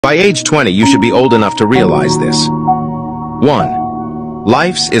By age 20, you should be old enough to realize this. 1.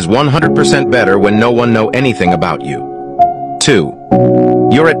 Life's is 100% better when no one know anything about you. 2.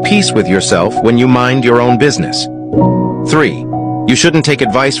 You're at peace with yourself when you mind your own business. 3. You shouldn't take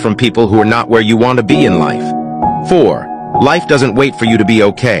advice from people who are not where you want to be in life. 4. Life doesn't wait for you to be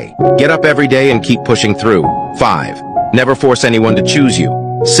okay. Get up every day and keep pushing through. 5. Never force anyone to choose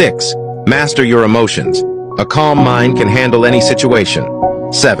you. 6. Master your emotions. A calm mind can handle any situation.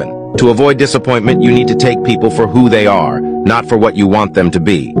 7. To avoid disappointment, you need to take people for who they are, not for what you want them to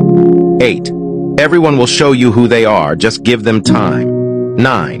be. 8. Everyone will show you who they are, just give them time.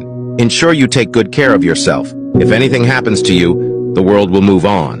 9. Ensure you take good care of yourself. If anything happens to you, the world will move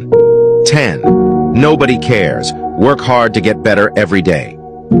on. 10. Nobody cares. Work hard to get better every day.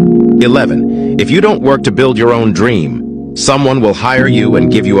 11. If you don't work to build your own dream, someone will hire you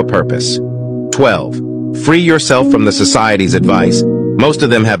and give you a purpose. 12. Free yourself from the society's advice. Most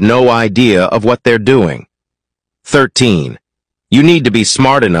of them have no idea of what they're doing. 13. You need to be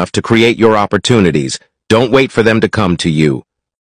smart enough to create your opportunities. Don't wait for them to come to you.